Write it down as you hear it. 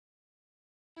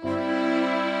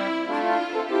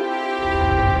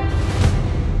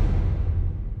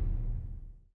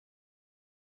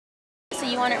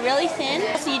want it really thin.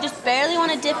 So you just barely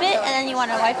want to dip it, and then you want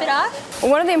to wipe it off.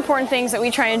 One of the important things that we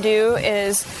try and do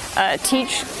is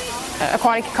teach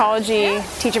aquatic ecology,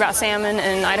 teach about salmon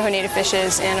and Idaho native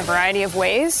fishes in a variety of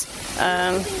ways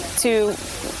to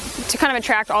kind of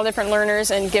attract all different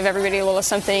learners and give everybody a little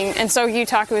something. And so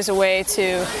Gyotaku is a way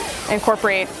to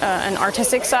incorporate an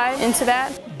artistic side into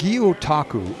that.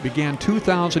 Gyotaku began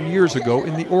 2,000 years ago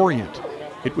in the Orient.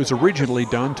 It was originally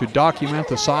done to document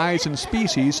the size and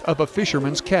species of a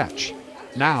fisherman's catch.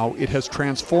 Now it has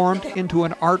transformed into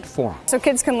an art form. So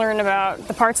kids can learn about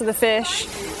the parts of the fish,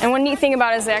 and one neat thing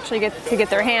about it is they actually get to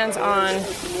get their hands on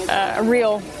a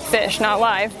real fish, not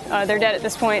live. They're dead at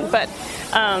this point, but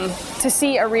to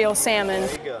see a real salmon.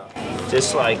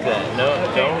 Just like that.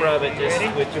 No, don't rub it, just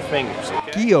with your fingers.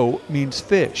 Okay? Gyo means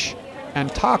fish, and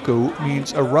taku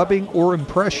means a rubbing or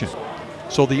impression.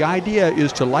 So the idea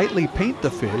is to lightly paint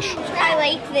the fish. I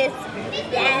like this.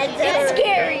 It's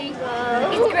scary.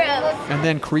 It's gross. And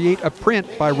then create a print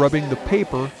by rubbing the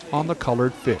paper on the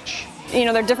colored fish. You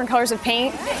know, there are different colors of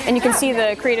paint, and you can see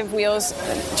the creative wheels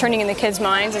turning in the kids'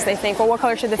 minds as they think, well, what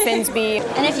color should the fins be?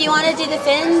 And if you want to do the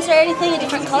fins or anything, a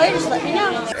different color, just let me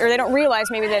know. Or they don't realize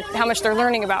maybe that how much they're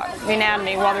learning about the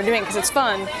anatomy while they're doing it because it's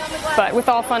fun. But with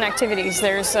all fun activities,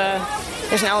 there's an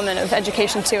element of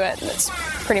education to it that's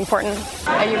pretty important.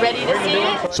 Are you ready to see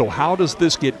it? So how does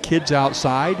this get kids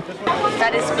outside?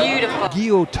 That is beautiful.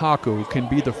 Gyotaku can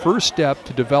be the first step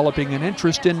to developing an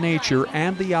interest in nature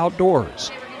and the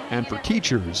outdoors. And for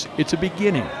teachers, it's a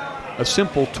beginning, a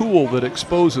simple tool that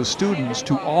exposes students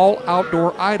to all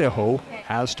outdoor Idaho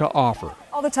has to offer.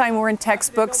 All the time we're in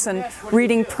textbooks and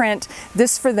reading print.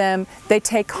 This for them, they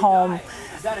take home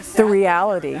the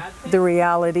reality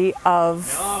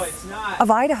of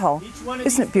Idaho.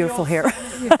 Isn't it beautiful here?